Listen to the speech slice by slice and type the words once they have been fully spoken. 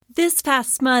This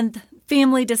past month,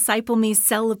 Family Disciple Me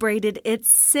celebrated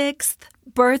its 6th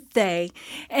birthday,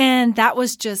 and that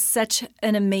was just such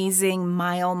an amazing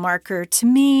mile marker to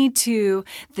me, to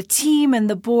the team and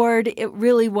the board. It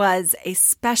really was a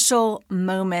special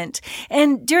moment.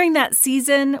 And during that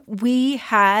season, we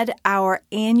had our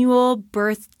annual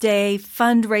birthday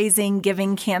fundraising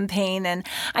giving campaign, and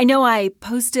I know I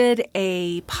posted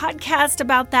a podcast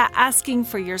about that asking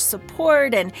for your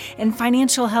support and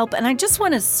financial help, and I just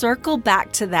want to circle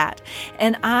back to that.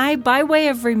 And I, by way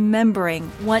of remembering,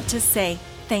 want to say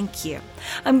thank you.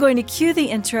 I'm going to cue the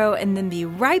intro and then be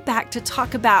right back to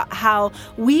talk about how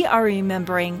we are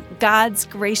remembering God's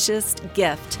gracious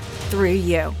gift through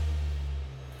you.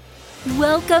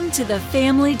 Welcome to the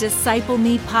Family Disciple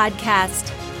Me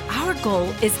podcast. Our goal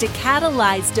is to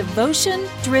catalyze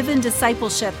devotion-driven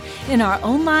discipleship in our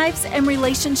own lives and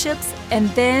relationships, and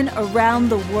then around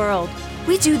the world.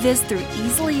 We do this through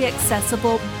easily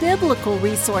accessible biblical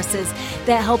resources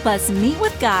that help us meet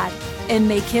with God and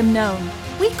make Him known.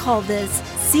 We call this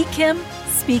Seek Him,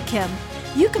 Speak Him.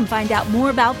 You can find out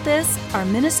more about this, our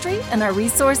ministry, and our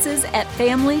resources at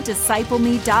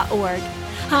familydiscipleme.org.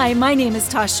 Hi, my name is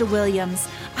Tasha Williams.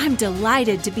 I'm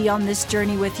delighted to be on this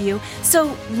journey with you.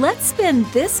 So let's spend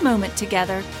this moment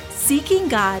together seeking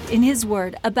God in His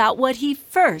Word about what He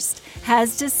first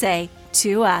has to say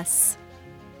to us.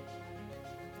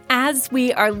 As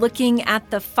we are looking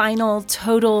at the final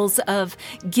totals of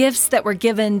gifts that were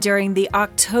given during the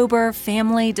October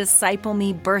Family Disciple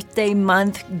Me Birthday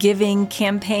Month Giving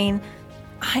campaign,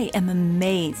 I am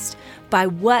amazed by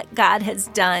what God has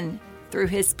done through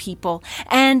His people.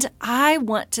 And I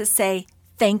want to say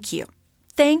thank you.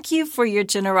 Thank you for your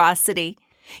generosity.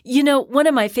 You know, one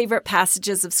of my favorite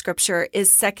passages of Scripture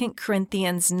is 2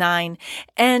 Corinthians 9,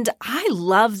 and I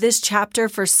love this chapter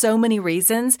for so many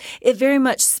reasons. It very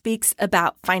much speaks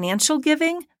about financial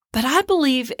giving, but I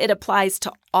believe it applies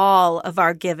to all of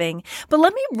our giving. But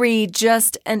let me read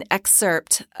just an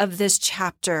excerpt of this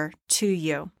chapter to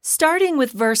you. Starting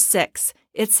with verse 6,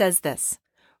 it says this: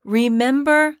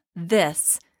 "Remember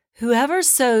this, whoever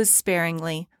sows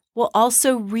sparingly will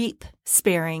also reap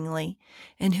sparingly,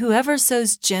 and whoever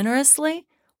sows generously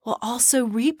will also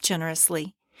reap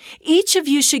generously. Each of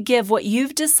you should give what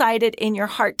you've decided in your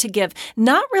heart to give,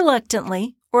 not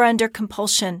reluctantly or under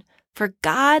compulsion, for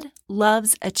God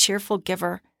loves a cheerful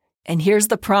giver." And here's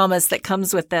the promise that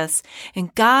comes with this: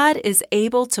 "And God is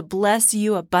able to bless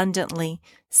you abundantly,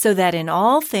 so that in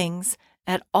all things,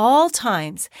 at all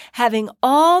times, having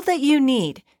all that you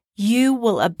need, you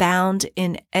will abound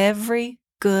in every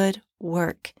good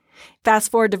work." Fast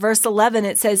forward to verse 11,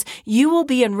 it says, "You will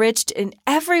be enriched in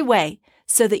every way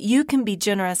so that you can be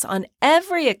generous on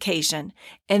every occasion,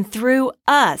 and through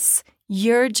us,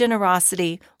 your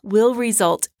generosity will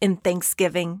result in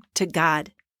thanksgiving to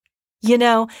God." You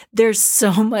know, there's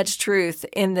so much truth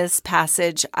in this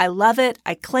passage. I love it.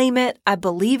 I claim it. I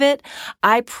believe it.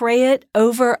 I pray it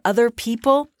over other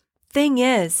people. Thing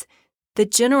is, the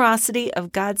generosity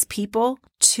of God's people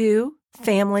to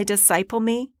Family Disciple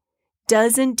Me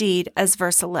does indeed, as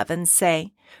verse 11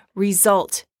 say,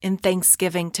 result in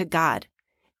thanksgiving to God.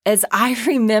 As I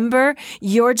remember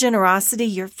your generosity,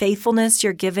 your faithfulness,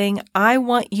 your giving, I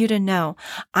want you to know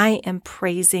I am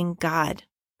praising God.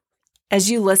 As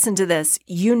you listen to this,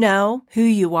 you know who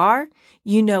you are,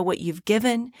 you know what you've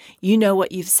given, you know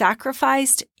what you've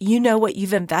sacrificed, you know what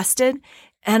you've invested,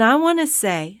 and I want to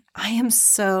say I am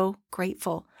so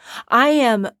grateful. I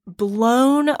am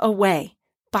blown away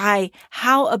by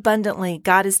how abundantly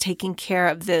God is taking care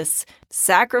of this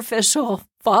sacrificial,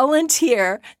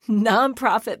 volunteer,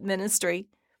 nonprofit ministry.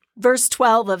 Verse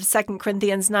 12 of 2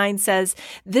 Corinthians 9 says,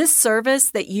 "This service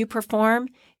that you perform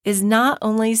is not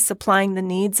only supplying the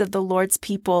needs of the Lord's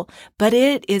people, but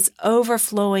it is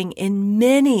overflowing in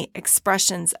many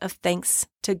expressions of thanks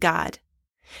to God.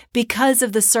 Because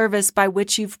of the service by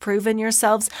which you've proven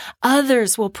yourselves,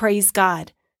 others will praise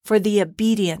God for the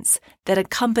obedience that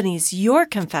accompanies your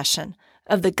confession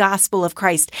of the gospel of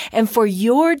Christ and for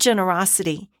your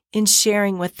generosity in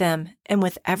sharing with them and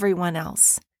with everyone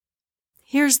else."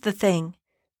 Here's the thing.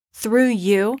 Through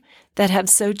you that have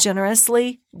so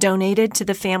generously donated to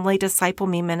the Family Disciple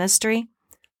Me ministry,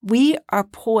 we are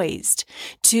poised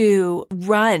to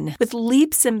run with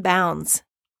leaps and bounds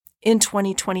in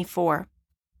 2024.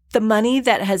 The money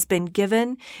that has been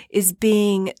given is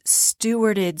being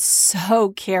stewarded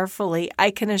so carefully.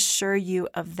 I can assure you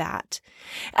of that.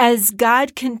 As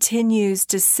God continues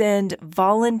to send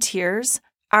volunteers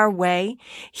our way,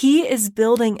 He is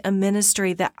building a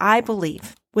ministry that I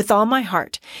believe, with all my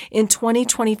heart, in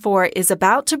 2024 is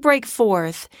about to break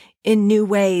forth in new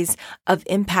ways of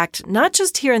impact, not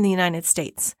just here in the United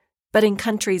States, but in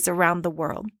countries around the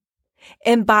world.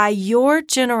 And by your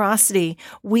generosity,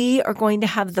 we are going to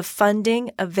have the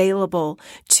funding available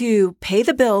to pay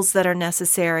the bills that are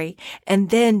necessary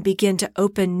and then begin to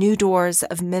open new doors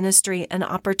of ministry and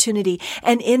opportunity.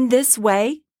 And in this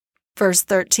way, verse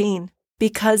 13,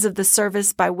 because of the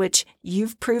service by which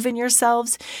you've proven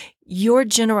yourselves, your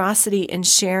generosity in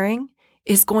sharing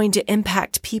is going to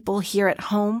impact people here at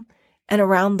home and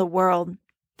around the world.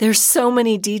 There's so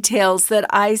many details that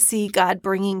I see God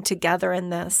bringing together in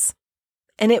this.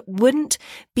 And it wouldn't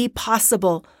be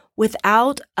possible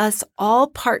without us all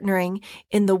partnering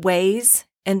in the ways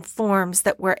and forms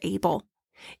that we're able.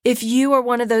 If you are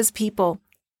one of those people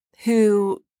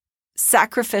who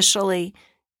sacrificially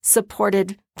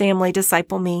supported Family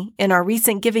Disciple Me in our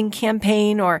recent giving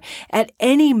campaign or at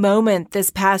any moment this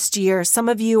past year, some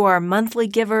of you are monthly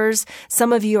givers,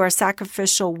 some of you are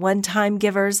sacrificial one-time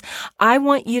givers, I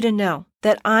want you to know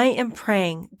that I am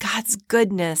praying God's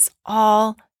goodness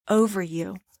all over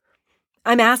you.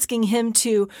 I'm asking him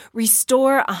to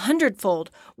restore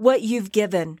 100-fold what you've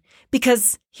given.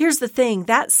 Because here's the thing,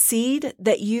 that seed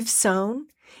that you've sown,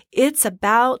 it's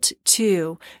about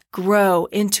to grow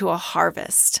into a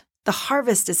harvest. The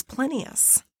harvest is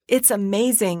plenteous. It's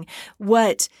amazing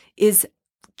what is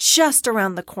just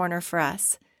around the corner for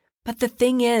us. But the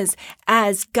thing is,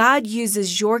 as God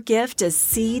uses your gift as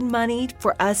seed money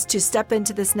for us to step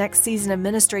into this next season of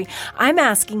ministry, I'm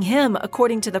asking him,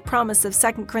 according to the promise of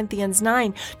 2 Corinthians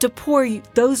 9, to pour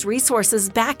those resources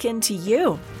back into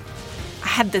you. I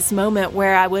had this moment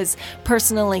where I was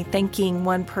personally thanking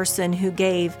one person who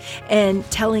gave and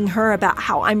telling her about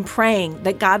how I'm praying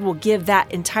that God will give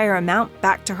that entire amount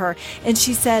back to her. And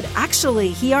she said, actually,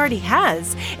 he already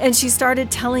has. And she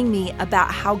started telling me about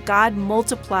how God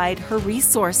multiplied her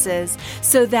resources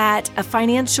so that a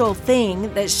financial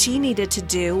thing that she needed to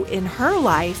do in her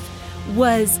life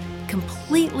was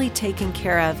completely taken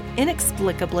care of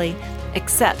inexplicably,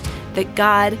 except that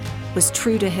God was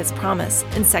true to his promise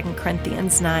in 2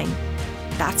 Corinthians 9.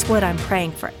 That's what I'm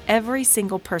praying for every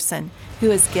single person who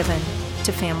has given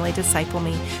to Family Disciple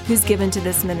Me, who's given to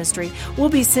this ministry. We'll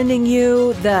be sending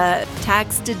you the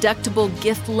tax-deductible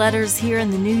gift letters here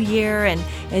in the new year,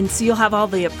 and so you'll have all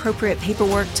the appropriate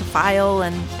paperwork to file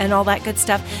and all that good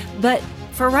stuff. But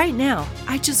for right now,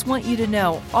 I just want you to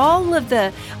know all of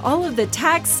the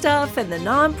tax stuff and the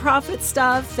nonprofit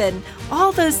stuff and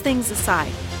all those things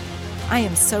aside, I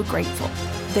am so grateful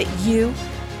that you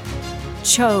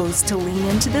chose to lean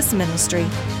into this ministry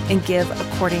and give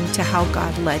according to how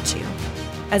God led you.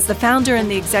 As the founder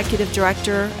and the executive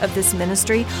director of this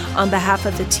ministry, on behalf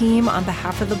of the team, on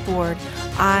behalf of the board,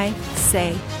 I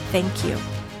say thank you.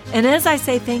 And as I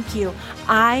say thank you,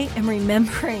 I am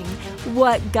remembering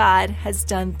what God has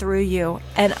done through you,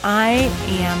 and I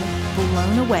am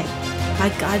blown away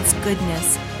by God's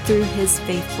goodness through his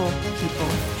faithful people.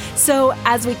 So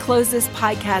as we close this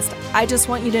podcast, I just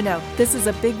want you to know this is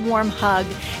a big warm hug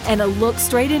and a look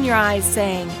straight in your eyes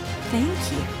saying,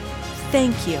 thank you.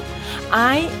 Thank you.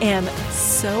 I am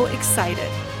so excited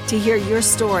to hear your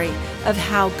story of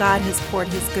how God has poured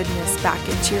his goodness back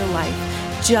into your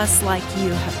life, just like you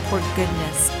have poured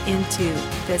goodness into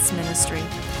this ministry.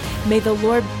 May the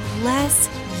Lord bless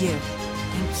you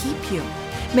and keep you.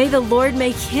 May the Lord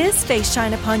make his face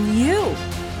shine upon you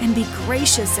and be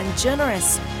gracious and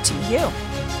generous to you.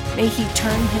 May he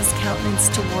turn his countenance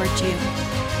toward you,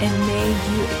 and may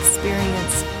you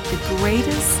experience the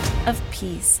greatest of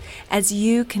peace as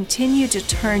you continue to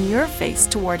turn your face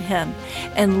toward him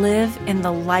and live in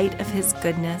the light of his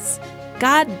goodness.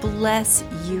 God bless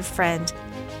you, friend.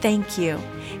 Thank you.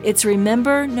 It's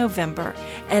Remember November,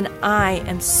 and I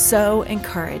am so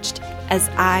encouraged as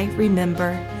I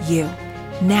remember you.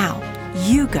 Now,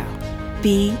 you go.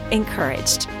 Be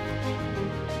encouraged.